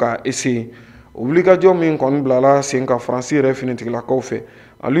ma ko ka essayer o wulikajɔ min kɔni bilala sen ka Faransi yɛrɛ finitigilakaw fɛ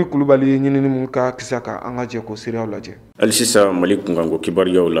Ali Kulubali ye ɲinini mun ka kisa ka an ka jɛ ko seereyaw lajɛ. Hali sisan Mali kunkanko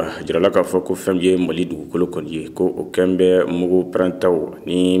kibaruyaw la jirala k'a fɔ ko fɛn ye Mali dugukolo kɔni ye ko o kɛn bɛ mugu pɛrɛntaw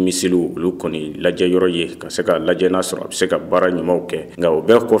ni misiliw olu kɔni lajɛ yɔrɔ ye ka se ka lajɛ n'a sɔrɔ a bɛ se ka baara ɲumanw kɛ nka o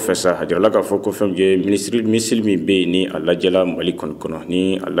bɛɛ kɔfɛ sa a jirala k'a fɔ ko fɛn ye misili min bɛ yen ni a lajɛla Mali kɔni kɔnɔ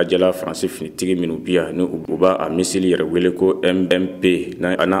ni a lajɛla Faransi finitigi minnu bi yan ni u b'a a misili yɛrɛ wele ko MMP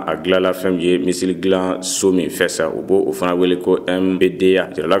n'a a dilala fɛn ye misili dilan so min fɛ sa u b'o o fana wele ko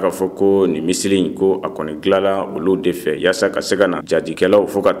MBDA jirala k'a fɔ ko ni misili in ko a kɔni dilala olu de fɛ yasa ka se ka na jadikɛlaw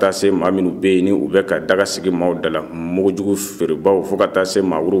fo ka taa se maa minnu bɛ yen ni u bɛ ka daga sigi maaw da la mugujugu feerebaw fo ka taa se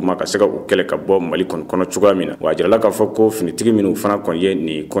maa wɛrɛw ma ka se ka u kɛlɛ ka bɔ Mali kɔni kɔnɔ cogoya min na wa a jirala k'a fɔ ko finitigi minnu fana kɔni ye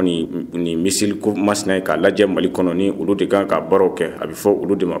ni misili ko masina ye k'a lajɛ Mali kɔnɔ ni olu de kan ka baaraw kɛ a bɛ fɔ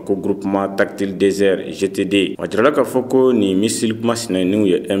olu de ma ko groupement tactile désert GTD wa a jirala k'a fɔ ko ni misili masina n'u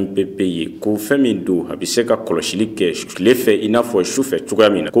ye MPP ye ko fɛn min don a bɛ se ka kɔlɔsili kɛ tile fɛ i n'a fɔ su fɛ cogoya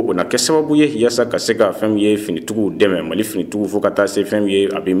min na ko o na kɛ sababu ye yasa ka se ka fɛn ye finitigiw dɛmɛ Mali finitigiw fo ka taa se fɛn ye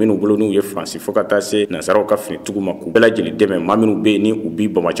a bɛ minnu bolo n'u ye Faransi fo ka taa se nansaraw ka finitigiw ma k'u bɛɛ lajɛlen dɛmɛ maa minnu bɛ yen ni u bi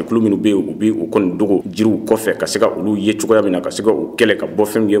bamajɛkulu minnu bɛ yen u bi u kɔni dogo jiriw kɔfɛ ka se ka olu ye cogoya min na ka se ka u kɛlɛ ka bɔ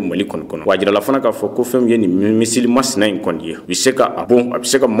fɛn ye Mali kɔni kɔnɔ wa a jirala fana k'a fɔ ko fɛn ye ni misili masina in kɔni ye u bɛ se ka a bɛ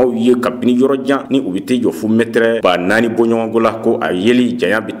se ka maaw ye kabini yɔrɔ jan ni u bɛ tɛ jɔ fo mètre 4 bɔ ɲɔgɔnko la ko a yeli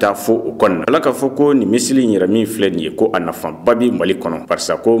janya bɛ taa fo o kɔnɔna ala k'a fɔ ko ni misili in yɛrɛ min filɛ nin ye ko a nafaba bɛ Mali kɔnɔ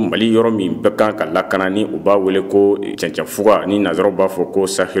barisa ko Mali yɔrɔ min bɛɛ kan ka lakana ni u b'a wele ko cɛncɛnfuga ni nazaraw b'a fɔ ko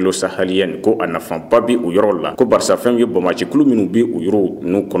sahelo sahalienne ko a nafaba bi o yɔrɔ la ko barisa fɛn ye bamajɛkulu minnu bi o yɔrɔ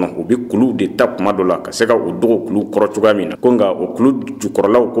ninnu kɔnɔ u bi kulu de ta kuma dɔ la ka se ka o dogo kulu kɔrɔ cogoya min na ko nka o kulu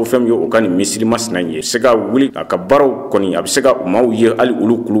jukɔrɔlaw ko fɛn ye o ka nin misili masina ye se ka wuli a ka baaraw kɔni a bɛ se ka u maaw ye hali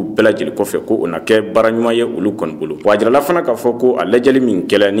olu kulu bɛɛ lajɛlen kɔfɛ ko o na kɛ baara ɲuman ye olu kɔni bolo wa a jirala fana k'a fɔ ko a lajɛli min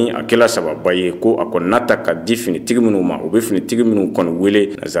kɛla ni a kɛla sababa ye ko a kɔni n'a ta ka di finitigi minnu ma u bɛ finitigi minnu kɔni wele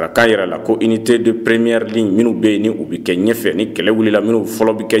nazarakan yɛrɛ la ko unité de première ligne minnu bɛ yen ni u bɛ kɛ ɲɛfɛ ni kɛlɛ wulila minnu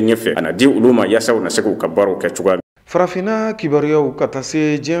fɔlɔ bɛ kɛ ɲɛfɛ a na di olu ma yasa u na se k'u ka baaraw kɛ cogoya min. Farafinna kibaruyaw ka taa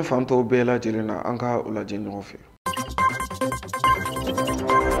se diɲɛ fan tɔw bɛɛ lajɛlen na an ka u lajɛ ɲɔgɔn fɛ.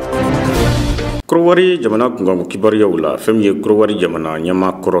 Korowari jamana kunkanko kibaruyaw la fɛn ye Korowari jamana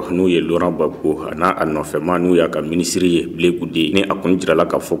ɲɛmaa kɔrɔ n'u ye Laurent Gbagbo a n'a a nɔfɛma n'u y'a ka minisiri ye Blé ni a kun jirala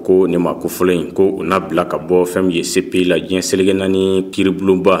k'a fɔ ko ne ma ko fɔlɔ in ko u n'a bila ka bɔ fɛn ye CPI la diɲɛ selege naani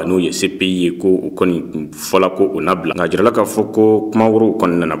kiiribulonba n'u ye CPI ye ko u kɔni fɔla ko u n'a bila nka jirala k'a fɔ ko kuma wɛrɛw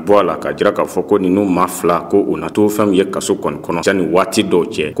kɔni nana bɔ a la ka jira k'a fɔ ko ninnu maa fila ko u na to fɛn ye kaso kɔni kɔnɔ yanni waati dɔw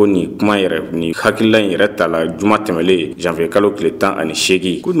cɛ ko nin kuma yɛrɛ ni hakilila in yɛrɛ ta la juma tɛmɛlen janvier kalo tile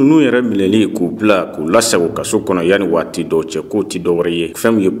 18 ko ninnu yɛrɛ minɛli k'u bila k'u lasago kaso kɔnɔ yanni waati dɔw cɛ k'o ti dɔwɛrɛ ye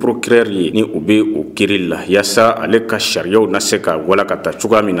fɛn ye procureur ye ni u bɛ o kiiri la yasa ale ka sariyaw na se ka walakata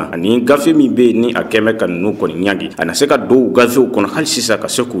cogoya min na ani gafe min bɛ ni a kɛmɛ ka ninnu kɔni ɲagi a na se ka dɔw gafew kɔnɔ hali sisan ka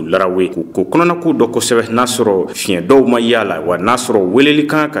se k'u larawe k'u kɔnɔna ko dɔ kosɛbɛ n'a sɔrɔ fiɲɛ dɔw ma y'a la wa n'a sɔrɔ weleli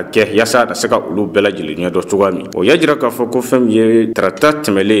kan ka kɛ yasa a na se ka olu bɛɛ lajɛlen ɲɛdɔn cogoya min o y'a jira k'a fɔ ko fɛn ye tarata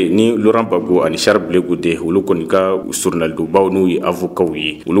tɛmɛlen ni Laurent Gbagbo ani Charles Blé Goudé olu kɔni ka journalistbaw n'u ye avocats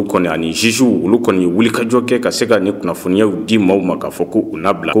ye olu kɔni ani juges olu kɔni ye wulikajɔ kɛ ka se ka ni kunnafoniyaw di maaw ma k'a fɔ ko u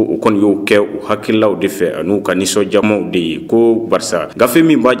n'a bila ko o kɔni y'o kɛ u hakililaw de fɛ an'u ka nisɔndiyamaw de ye ko barisa gafe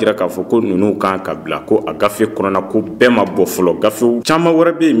min b'a jira k'a fɔ ko ninnu kan ka bila ko a gafe kɔnɔna ko bɛɛ ma bɔ fɔlɔ gafew caman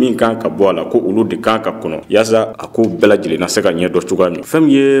wɛrɛ bɛ yen min kan ka bɔ a la ko olu de kan ka kɔnɔ yaasa a ko bɛɛ lajɛlen na se ka ɲɛdɔn cogoya min fɛn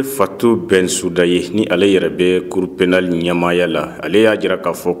ye Fatou Bensouda ye ni ale yɛrɛ bɛ cour pénale ɲɛmaaya la ale y'a jira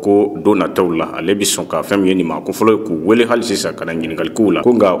k'a fɔ ko don nataw la ale bɛ sɔn ka fɛn ye nin ma ko fɔlɔ ye k'u wele hali sisan ka na ɲininkaliw la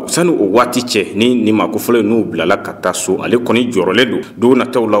ko nka sani o waati cɛ ni nin ma ko fɔlɔ n'u bilala ka taa so ale kɔni jɔrɔlen don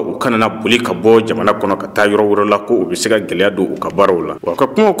nataw la u kana boli ka bɔ jamana kɔnɔ ka taa yɔrɔ wɛrɛ la ko u bɛ se ka gɛlɛya don u ka baaraw la wa ka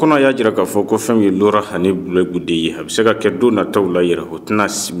kuma kɔnɔ y'a jira k'a fɔ ko fɛn ye Laurent ani Blé Goudé ye a bɛ se ka kɛ don nataw la yɛrɛ o tɛna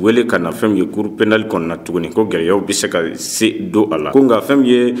wele ka na fɛn ye cour pénale kɔnɔna tuguni ko gɛlɛyaw bɛ se ka se don a la ko nka fɛn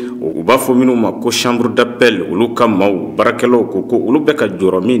ye o u b'a fɔ minnu ma ko chambre d'appel olu ka maaw barakɛlaw ko olu bɛ ka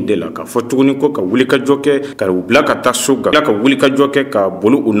jɔrɔ min de la ka fɔ tuguni ko ka wuli ka jɔ kɛ ka u bila ka taa so ka wuli ka jɔ kɛ ka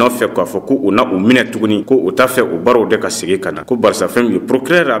boli u nɔfɛ k'a fɔ ko u na u minɛ tuguni ko u t'a fɛ o baaraw de ka segin ka na ko barisa fɛn min ye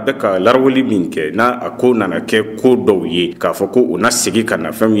procureur a bɛ ka larawuli min kɛ n'a a ko nana kɛ ko dɔw ye k'a fɔ ko u na segin ka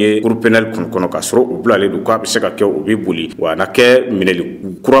na fɛn min ye cour pénal kɔnɔ k'a sɔrɔ u bilalen don k'a bɛ se ka kɛ u bɛ boli wa a na kɛ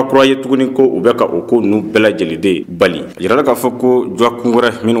minɛli kura ye tuguni ko u bɛ ka o ko ninnu bɛɛ lajɛlen de bali a jirala k'a fɔ ko jɔkun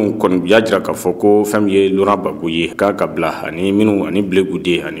wɛrɛ minnu kɔni y'a jira k'a fɔ ko fɛn min ye Laurent Gbagbo ye k'a ka bila ani minnu ani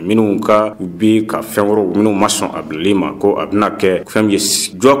Blegude ani minnu ka bi ka fɛn wɛrɛw minnu ma sɔn a bilali ma ko a bɛna kɛ fɛn min ye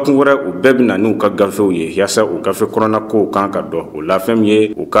jɔkun wɛrɛ u bɛɛ bɛna n'u ka gafew ye yaasa u gafe kɔnɔna kow kan ka dɔn o la fɛn min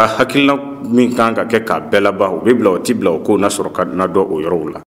ye u ka hakilina min kan ka kɛ k'a bɛɛ laban u bɛ bila o ti bila o kow na sɔrɔ ka na dɔn o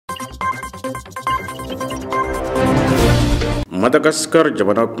yɔrɔw la. Madagascar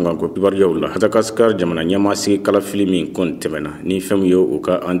jamana kunkanko kibaruyaw la Madagascar jamana ɲɛmaasigi kalafili min kɔni tɛmɛna ni fɛn ye o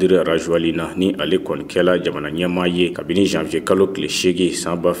ka André Rajoelina na ni ale kɔni kɛla jamana ɲɛmaa ye kabini janvier kalo tile 8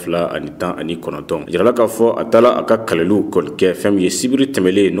 san 2019 a jirala k'a fɔ a taala a ka kɛlɛliw kɔni kɛ fɛn ye sibiri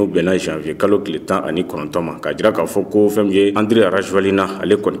tɛmɛlen n'o bɛnna janvier kalo tile 19 ma k'a jira k'a fɔ ko fɛn ye André Rajoelina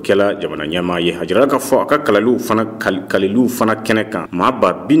ale kɔni kɛla jamana ɲɛmaa ye a jirala k'a fɔ a ka kɛlɛliw fana kɛnɛ kan maa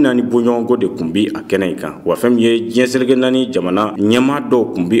ba 40 bɔɲɔgɔnko de kun bi a kɛnɛ kan wa fɛn ye diɲɛ seleke naani jamana ɲɛmaa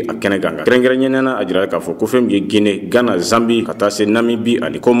dɔw kun bi a kɛnɛ kan kɛrɛnkɛrɛnnena a jirala k'a fɔ ko fɛn ye Guinée, Ghana, Zambie ka taa se Namibie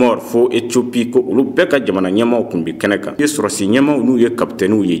ani Comore fo Ethiopie ko olu bɛɛ ka jamana ɲɛmaaw kun bi kɛnɛ kan. Ye sɔrɔsi ɲɛmaaw n'u ye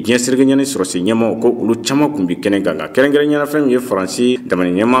kapitɛniw ye diɲɛ seleke ɲɛni sɔrɔsi ɲɛmaaw ko olu caman kun bi kɛnɛ kan kɛrɛnkɛrɛnnena fɛn ye Faransi jamana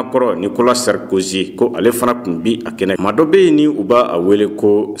ɲɛmaa kɔrɔ Nicolas Sarkozy ko ale fana kun bi a kɛnɛ. Maa dɔ bɛ yen ni u b'a wele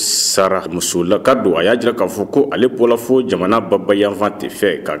ko Sara musola ka don a y'a jira k'a fɔ ko ale bɔla fo jamana babayanfan tɛ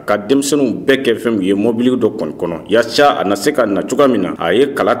fɛ ka denmisɛnninw bɛɛ kɛ fɛn ye mobili dɔ kɔnɔ yaasa a na se ka na cogoya min na a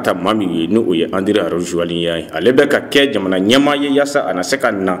ye kala ta maa min ye ni o ye André Rajoelina ye ale bɛ ka kɛ jamana ɲɛmaa ye yaasa a na se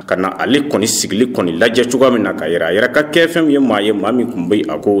ka na ale kɔni sigili kɔni lajɛ cogoya min na ka yɛrɛ a yɛrɛ ka kɛ fɛn ye maa min kun bɛ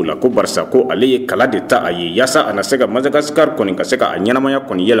a ko la ko barisa ko ale ye kala de ta a ye yaasa a na se ka Madagascar kɔni ka se ka a ɲɛnamaya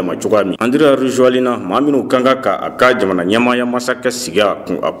kɔni yɛlɛma cogoya min André Rajoelina maa minnu kan ka a ka jamana ɲɛmaaya masakɛ sigi a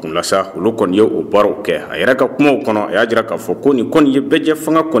kun lasa olu kɔni ye o baaraw kɛ a yɛrɛ ka kumaw kɔnɔ a y'a jira k'a fɔ ko nin kɔni ye bɛɛjɛ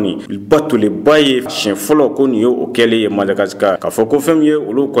fanga kɔni batoleba ye siɲɛ fɔlɔ ko nin ye o kɛlen ye Madagascar k'a fɔ ko fɛn ye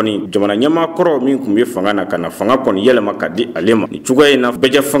olu kɔni jamana ɲɛmaa kɔrɔ min kun bɛ fanga na ka na fanga kɔni yɛlɛma ka di ale ma ni cogoya in na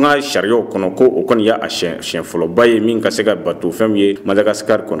bɛɛjɛ fanga sariyaw kɔnɔ ko o kɔni y'a siɲɛ fɔlɔba ye min ka se ka bato fɛn ye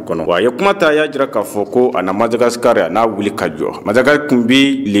Madagascar kɔnɔ wa a ye kuma ta a y'a jira k'a fɔ ko a na Madagascar a n'a wuli ka jɔ Madagascar kun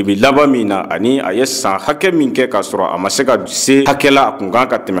bɛ lebi laban min na ani a ye san hakɛ min kɛ k'a sɔrɔ a ma se ka se hakɛ la a kun kan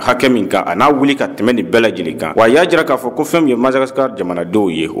ka tɛmɛ hakɛ min kan a n'a wuli ka tɛmɛ nin bɛɛ lajɛlen kan wa a y'a jira k'a fɔ ko fɛn ye Madagascar jamanadenw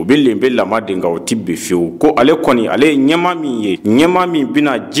ye o bɛ len bɛ lamɔ den kan o ti bɛn fiyewu ko ale kɔni ale ye ɲɛmaa min ye ɲɛmaa min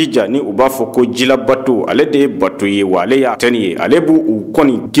bɛna jija ni u b'a fɔ ko jila bato ale de ye bato ye wa ale y'a tɛni ye ale b'u u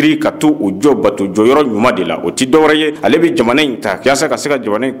kɔni giri ka to u jɔ bato jɔyɔrɔ ɲuman de la o ti dɔwɛrɛ ye ale bɛ jamana in ta yaasa ka se ka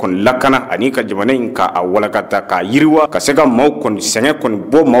jamana in kɔni lakana ani ka jamana in ka a walakata k'a yiriwa ka se ka maaw kɔni sɛgɛn kɔni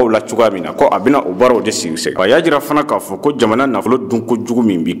bɔ maaw la cogoya min na ko a bɛna o baaraw de sigi a y'a jira fana k'a fɔ ko jamana nafolo dun kojugu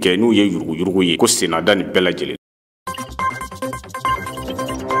min bi kɛ n'u ye yuruguyurugu ye ko senada nin bɛɛ lajɛlen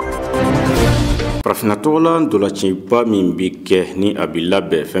Farafinatɔgɔla ndolaciba min bɛ kɛ ni a bɛ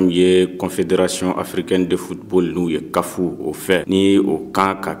labɛn fɛn ye Confédération africaine de football n'u ye kafu o fɛ ni o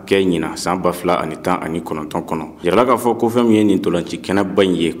kan ka kɛ ɲina san 2019 kɔnɔ yirala k'a fɔ ko fɛn ye nin ntolanci kɛnɛba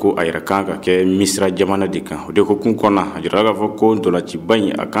in ye ko a yɛrɛ kan ka kɛ Misira jamana de kan o de ko kun kɔnɔ a yirala k'a fɔ ko ntolanciba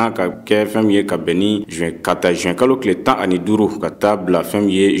in a kan ka kɛ fɛn ye ka bɛn ni juin kalo tile 15 ka taa bila fɛn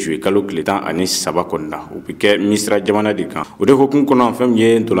ye juillet kalo tile 13 kɔnɔ na o bɛ kɛ Misira jamana de kan o de ko kun kɔnɔ fɛn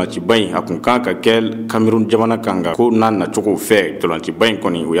ye ntolanciba in a kun kan ka kɛ Cameroun jamana kanga ko n'a nacogo fɛ ntolanciba in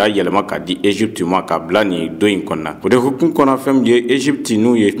kɔni o y'a yɛlɛma ka di Egypte ma ka bila nin don in kɔnɔ o de hukumu kɔnɔ fɛn ye Egypte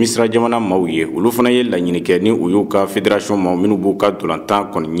n'u ye Misira jamana maaw ye olu fana ye laɲini kɛ ni u y'u ka fédération maaw minnu b'u ka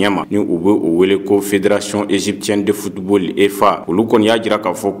ntolantan kɔni ɲɛma ni u bɛ o wele ko Fédération égyptienne de football EFA olu kɔni y'a jira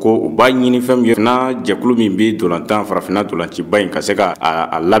k'a fɔ ko u b'a ɲini fɛn ye n'a jɛkulu min bɛ ntolantan farafinna ntolanciba in ka se ka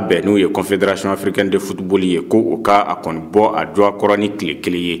a labɛn n'u ye Confédération africaine de football ye ko o ka a kɔni bɔ a jɔ kɔrɔ ni tile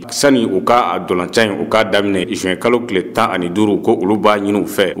kelen ye sani u ka a ntolantan in u ka daminɛ juin kalo tile 15 ko olu b'a ɲini u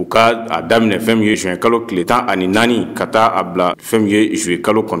fɛ u ka a daminɛ fɛn ye juin kalo tile 14 ka taa a bila fɛn ye juillet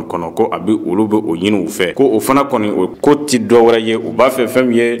kalo kɔnɔ ko a bɛ olu bɛ o ɲini u fɛ ko o fana kɔni o ko ti dɔwɛrɛ ye u b'a fɛ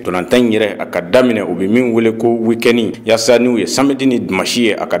fɛn ye ntolantan in yɛrɛ a ka daminɛ u bɛ min wele ko week-end yaasa n'u ye samedi ni dimanche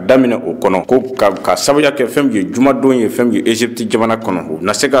ye a ka daminɛ o kɔnɔ ko ka sababuya kɛ fɛn ye jumadon ye fɛn ye Egypte jamana kɔnɔ u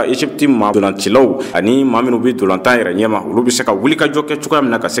na se ka Egypte maa ntolancilaw ani maa minnu bɛ ntolantan yɛrɛ ɲɛma olu bɛ se ka wuli ka jɔ kɛ cogoya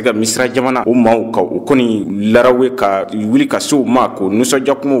min na ka se ka Misira jamana o maaw ka o kɔni larawe ka wuli ka se u ma ko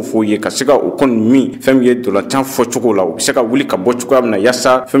nisɔndiya kumaw fɔ ye ka se ka o kɔni min fɛn min ye dolantan fɔcogo la u bɛ se ka wuli ka bɔ cogoya min na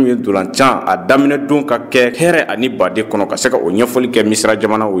yaasa fɛn min ye dolantan a daminɛ don ka kɛ hɛrɛ ani baden kɔnɔ ka se ka o ɲɛfɔli kɛ misira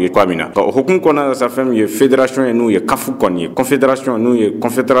jamanaw ye cogoya min na ka o hukumu kɔnɔna la sa fɛn min ye fédération ye n'u ye kafu kɔni ye confédération n'u ye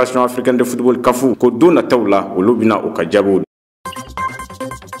confédération africaine de football kafu ko don nataw la olu bɛna o ka jaabiw.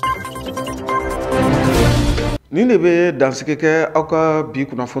 Ni ne bɛ dansigi kɛ aw ka bi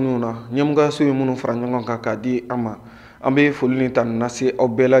kunnafoniw na ɲɛmɔgɔyaso ye minnu fara ɲɔgɔn kan k'a di an ma an bɛ foli ni ta na se aw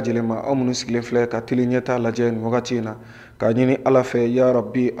bɛɛ lajɛlen ma aw minnu sigilen filɛ ka teli ɲɛta lajɛ nin wagati in na k'a ɲini ala fɛ ya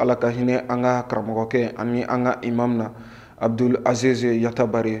rabbi ala ka hinɛ an ka karamɔgɔkɛ ani an ka imam na Abdul Aziz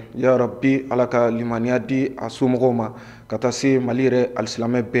Yatabari ya rabbi ala ka limaniya di a somɔgɔw ma ka taa se Mali yɛrɛ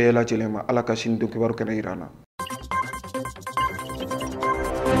alisilamɛ bɛɛ lajɛlen ma ala ka sini don kibaru kɛnɛ yir'an na.